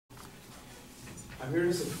I'm here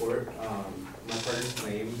to support my partner's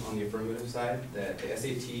claim on the affirmative side that the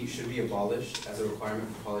SAT should be abolished as a requirement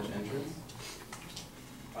for college entrance.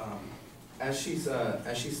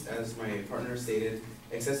 As my partner stated,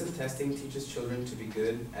 excessive testing teaches children to be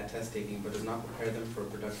good at test taking, but does not prepare them for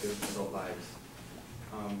productive adult lives.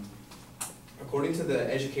 According to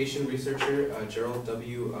the education researcher Gerald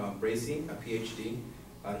W. Bracey, a PhD,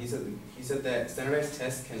 he said that standardized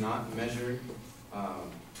tests cannot measure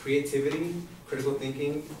creativity, critical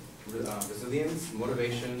thinking, resilience,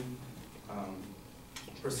 motivation,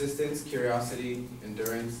 persistence, curiosity,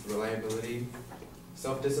 endurance, reliability,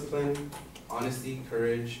 self-discipline, honesty,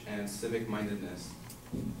 courage, and civic-mindedness.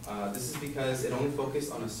 This is because it only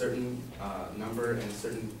focused on a certain number and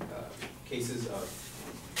certain cases of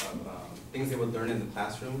things they would learn in the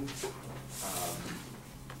classroom.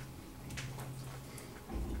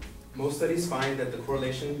 Most studies find that the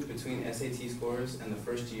correlation between SAT scores and the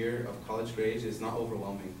first year of college grades is not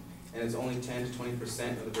overwhelming, and it's only 10 to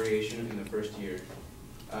 20% of the variation in the first year.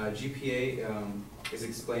 GPA is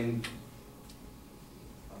explained,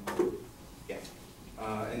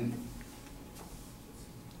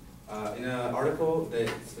 in an article that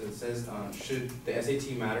says, Should the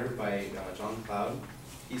SAT Matter by John Cloud,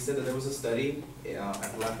 he said that there was a study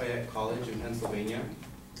at Lafayette College in Pennsylvania,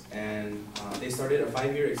 and they started a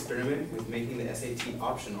 5-year experiment with making the SAT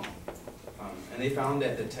optional. And they found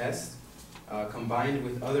that the test, combined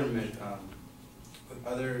with other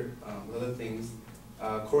things,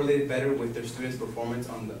 correlated better with their students' performance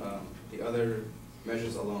on the other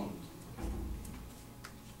measures alone.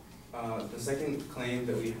 The second claim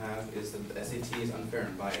that we have is that the SAT is unfair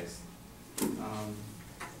and biased.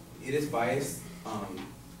 It is biased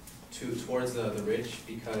towards the rich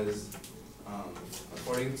because,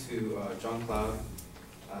 according to John Cloud,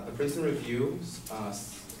 the Princeton Review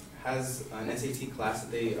has an SAT class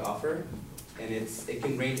that they offer, and it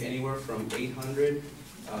can range anywhere from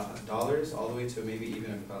 $800 all the way to maybe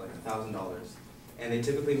even like $1,000. And they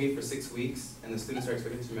typically meet for 6 weeks, and the students are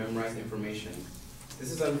expected to memorize information.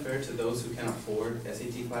 This is unfair to those who can't afford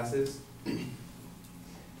SAT classes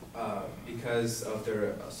because of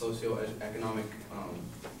their socioeconomic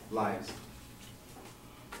lives.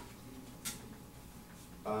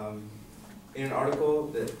 In an article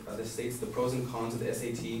that states the pros and cons of the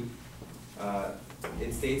SAT,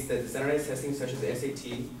 it states that standardized testing such as the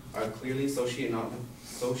SAT are clearly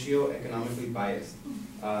socioeconomically biased.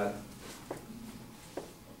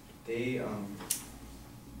 They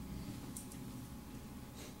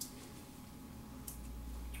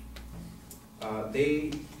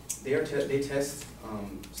test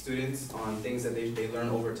students on things that they learn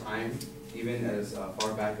over time, even as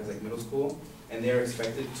far back as like middle school, and they are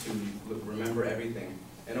expected to remember everything.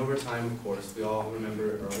 And over time, of course, we all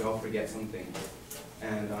remember or we all forget something.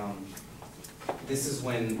 And this is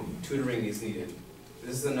when tutoring is needed.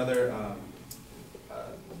 This is another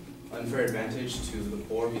unfair advantage to the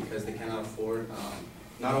poor because they cannot afford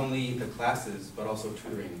not only the classes but also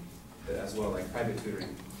tutoring as well, like private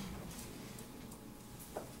tutoring.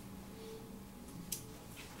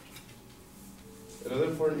 Another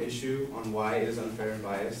important issue on why it is unfair and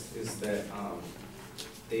biased is that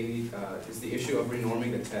is the issue of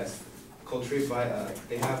renorming the test.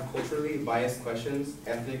 They have culturally biased questions,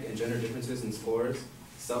 ethnic and gender differences in scores,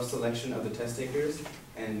 self-selection of the test takers,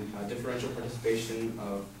 and differential participation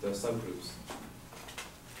of the subgroups.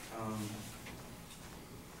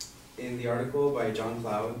 In the article by John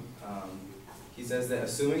Cloud, he says that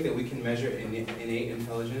assuming that we can measure innate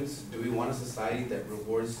intelligence, do we want a society that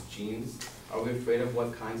rewards genes? Are we afraid of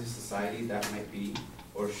what kinds of society that might be?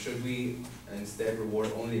 Or should we instead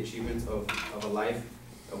reward only the achievements of a life,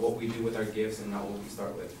 of what we do with our gifts and not what we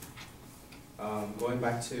start with? Going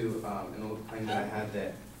back to an old claim that I had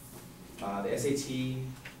that the SAT,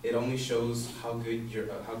 it only shows how good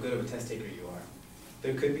of a test taker you are.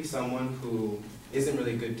 There could be someone who isn't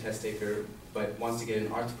really a good test taker but wants to get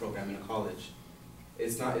an arts program in a college.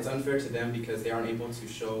 It's unfair to them because they aren't able to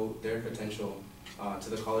show their potential to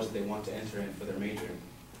the college that they want to enter in for their major.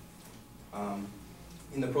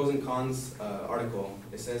 In the pros and cons article,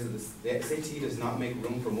 it says that the SAT does not make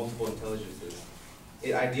room for multiple intelligences.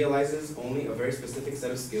 It idealizes only a very specific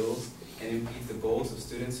set of skills and impedes the goals of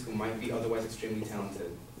students who might be otherwise extremely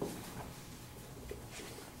talented.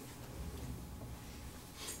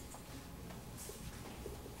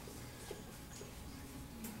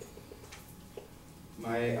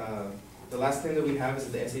 The last thing that we have is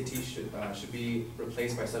that the SAT should be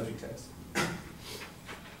replaced by subject tests.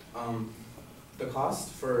 The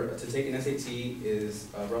cost to take an SAT is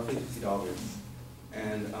roughly $50,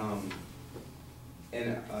 and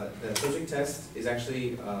And the subject test is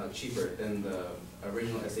actually cheaper than the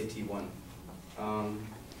original SAT one.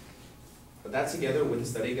 But that together with the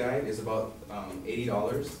study guide is about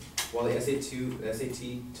 $80, while the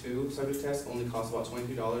SAT2 subject test only costs about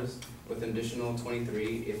 $23, with an additional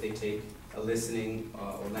 $23 if they take a listening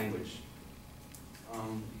or language.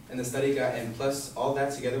 And the study guide, and plus all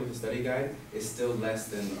that together with the study guide, is still less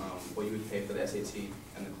than what you would pay for the SAT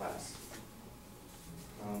and the class.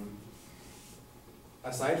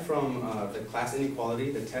 Aside from the class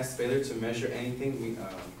inequality, the test failure to measure anything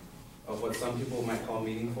of what some people might call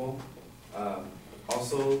meaningful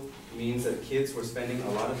also means that kids were spending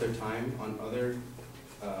a lot of their time on other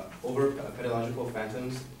over pedagogical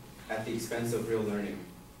phantoms at the expense of real learning.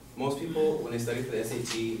 Most people, when they study for the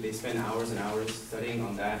SAT, they spend hours and hours studying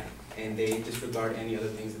on that, and they disregard any other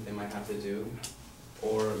things that they might have to do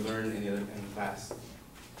or learn in the class.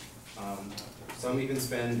 Some even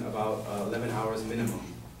spend about 11 hours minimum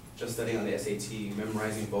just studying on the SAT,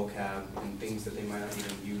 memorizing vocab and things that they might not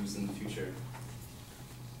even use in the future.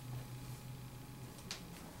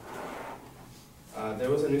 There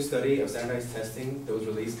was a new study of standardized testing that was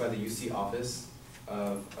released by the UC office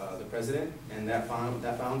of the president, and that found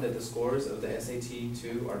that the scores of the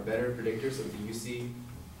SAT2 are better predictors of the UC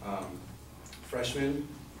freshman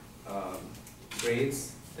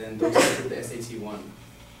grades than those of the SAT1.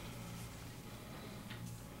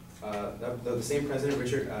 The same president,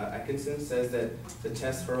 Richard Atkinson, says that the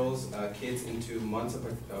test hurls kids into months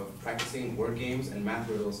of practicing word games and math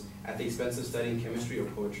riddles at the expense of studying chemistry or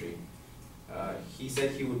poetry. He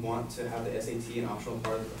said he would want to have the SAT an optional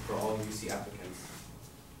part for all UC applicants.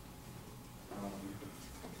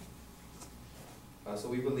 So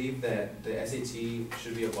we believe that the SAT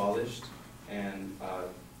should be abolished and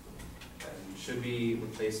should be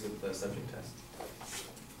replaced with the subject test.